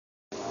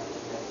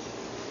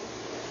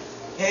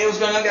Hey, what's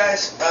going on,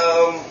 guys?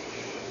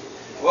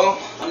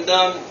 Well, I'm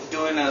done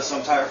doing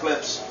some tire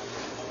flips.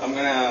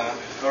 I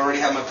already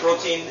have my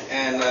protein,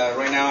 and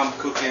right now I'm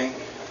cooking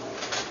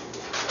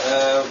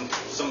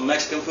some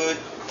Mexican food.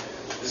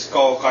 This is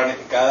called Carne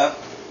Picada.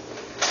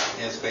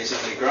 It's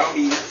basically ground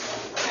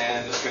beef,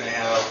 and it's gonna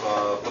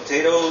have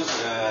potatoes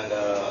and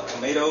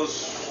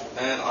tomatoes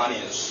and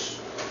onions.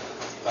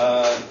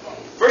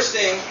 First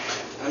thing,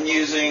 I'm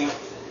using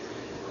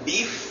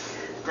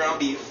ground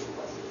beef.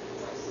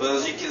 But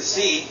as you can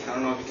see, I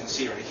don't know if you can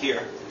see right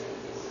here,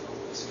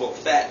 it's full of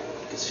fat.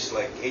 It's just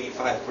like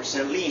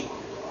 85% lean.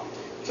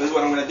 So this is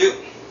what I'm going to do.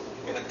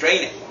 I'm going to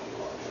drain it.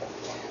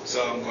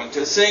 So I'm going to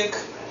the sink.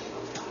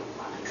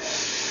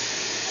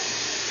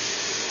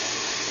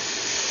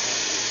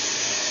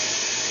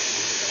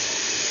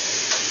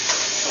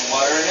 Some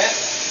water in it.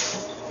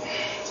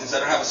 Since I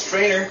don't have a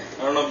strainer,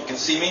 I don't know if you can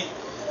see me.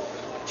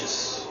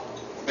 Just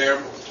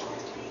bear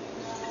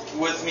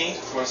with me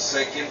for a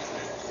second.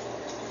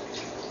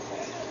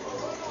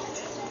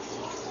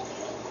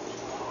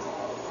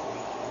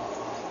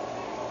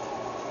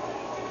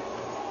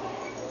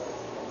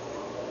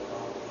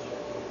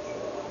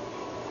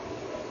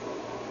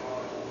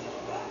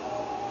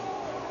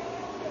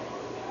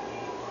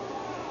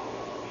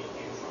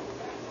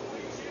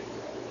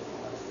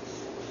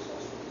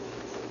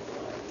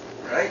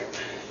 Right,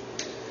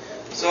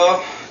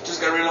 so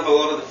just got rid of a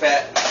lot of the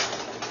fat.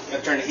 I'm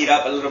gonna turn the heat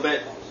up a little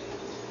bit.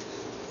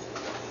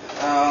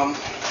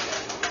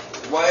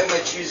 Why am I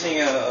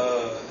choosing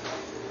a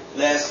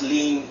less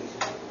lean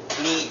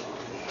meat?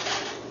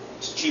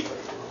 It's cheaper.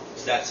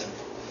 It's that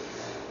simple.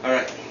 All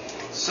right,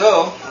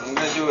 so I'm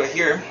gonna do it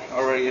here.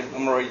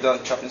 I'm already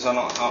done chopping some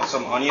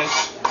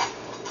onions.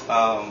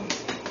 I'm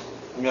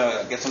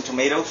gonna get some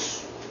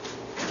tomatoes.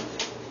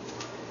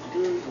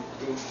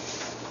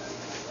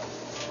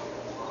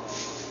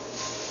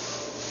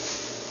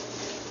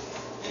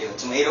 Get a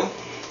tomato,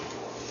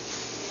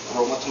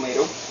 Roma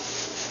tomato,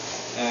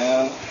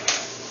 and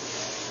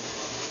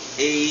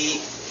a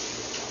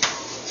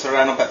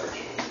serrano pepper.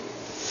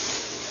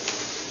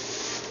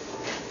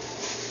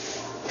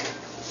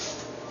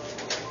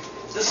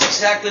 This is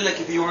exactly like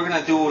if you were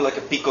gonna do like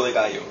a pico de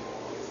gallo.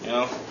 You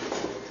know,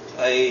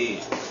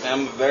 I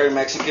am very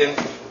Mexican.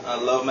 I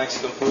love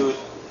Mexican food,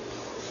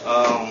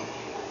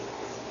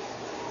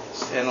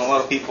 and a lot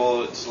of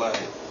people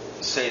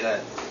say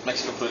that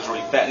Mexican food is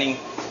really fattening.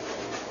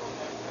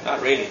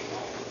 Not really.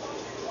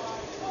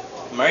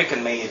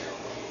 American-made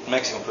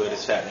Mexican food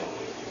is fattening.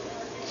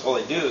 So all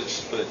they do is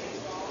just put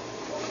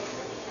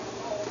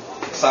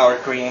sour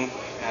cream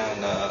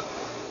and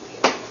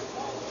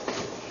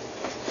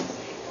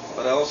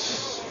what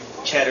else?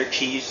 Cheddar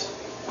cheese.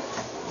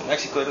 In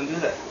Mexico, don't do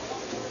that.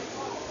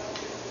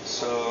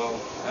 So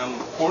I'm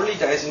poorly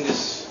dicing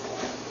these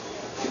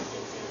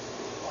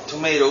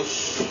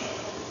tomatoes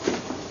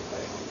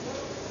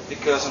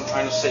because I'm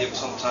trying to save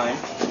some time.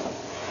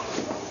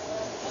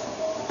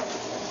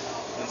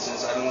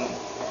 Since I don't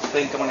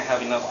think I'm going to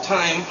have enough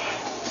time,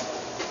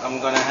 I'm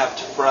going to have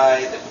to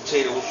fry the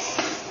potatoes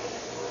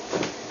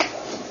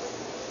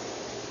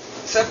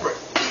separate.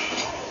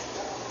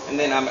 And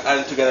then I'm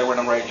adding together when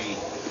I'm ready to eat.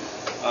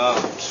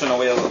 Just going to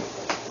wait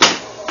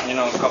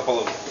a couple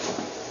of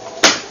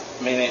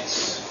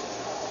minutes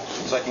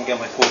so I can get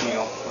my full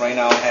meal. Right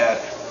now I had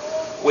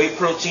whey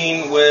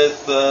protein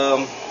with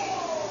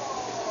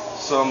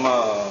some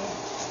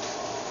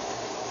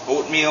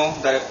oatmeal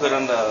that I put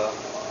on the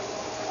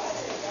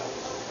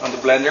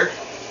blender,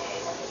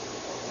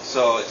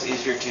 so it's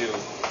easier to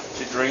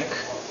drink.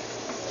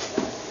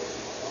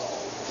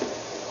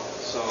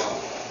 So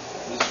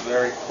this is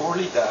very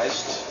poorly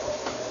diced.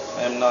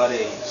 I am not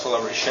a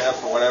celebrity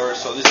chef or whatever,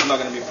 so this is not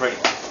going to be pretty.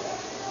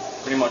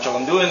 Pretty much all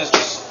I'm doing is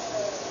just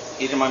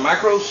eating my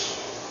macros,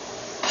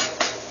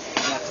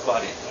 and that's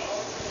about it.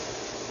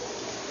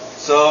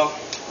 So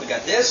we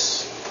got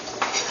this.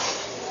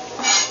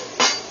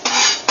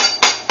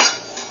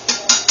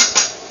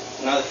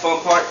 Now the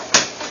fun part.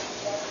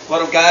 A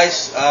lot of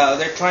guys,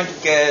 they're trying to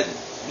get,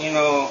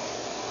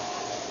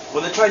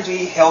 when they're trying to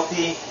eat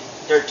healthy,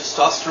 their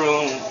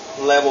testosterone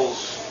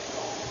levels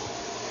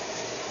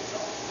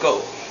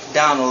go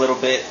down a little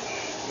bit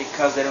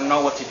because they don't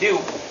know what to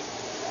do.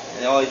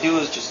 And all they do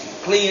is just eat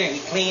clean,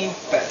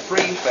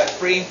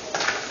 fat-free.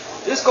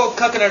 This is called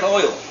coconut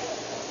oil.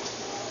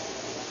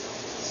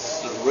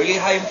 It's really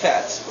high in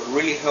fats, but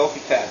really healthy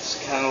fats.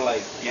 Kind of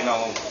like,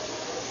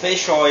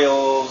 fish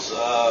oils,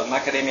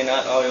 macadamia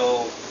nut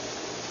oil.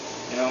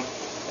 I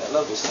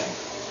love this thing.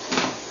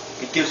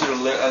 It gives it a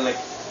little,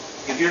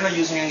 if you're not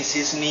using any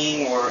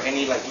seasoning or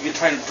any, if you're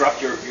trying to drop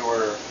your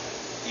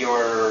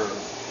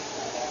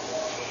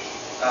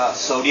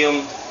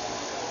sodium,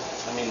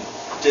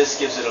 this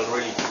gives it a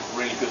really,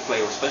 really good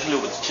flavor, especially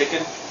with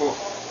chicken. Cool.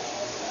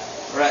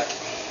 Alright.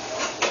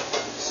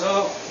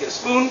 So, get a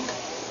spoon.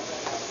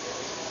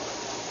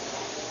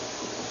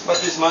 About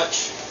this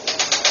much.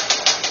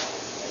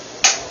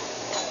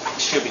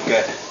 It should be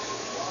good.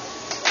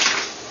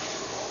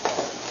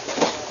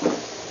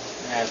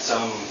 Add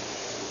some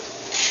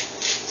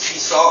sea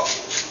salt.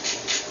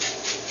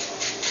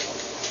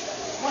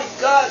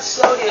 God,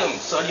 sodium.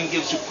 Sodium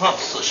gives you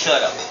pumps, so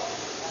shut up.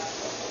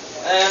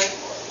 And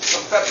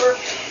some pepper.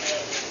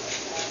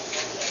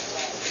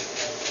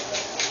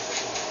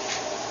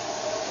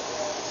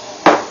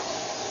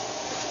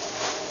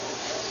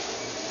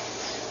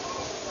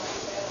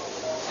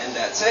 And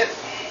that's it.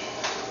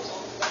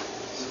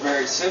 It's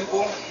very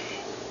simple.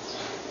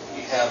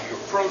 You have your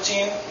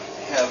protein,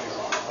 you have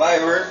your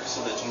fiber,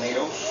 so the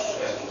tomatoes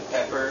and the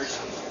peppers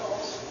and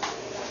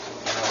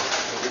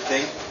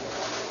everything.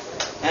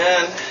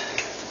 And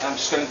I'm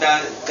just going to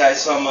dye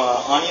some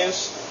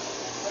onions.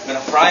 I'm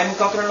going to fry them in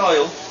coconut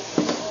oil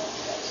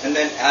and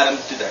then add them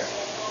to there.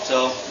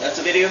 So that's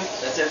the video.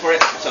 That's it for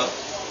it. So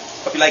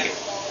hope you like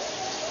it.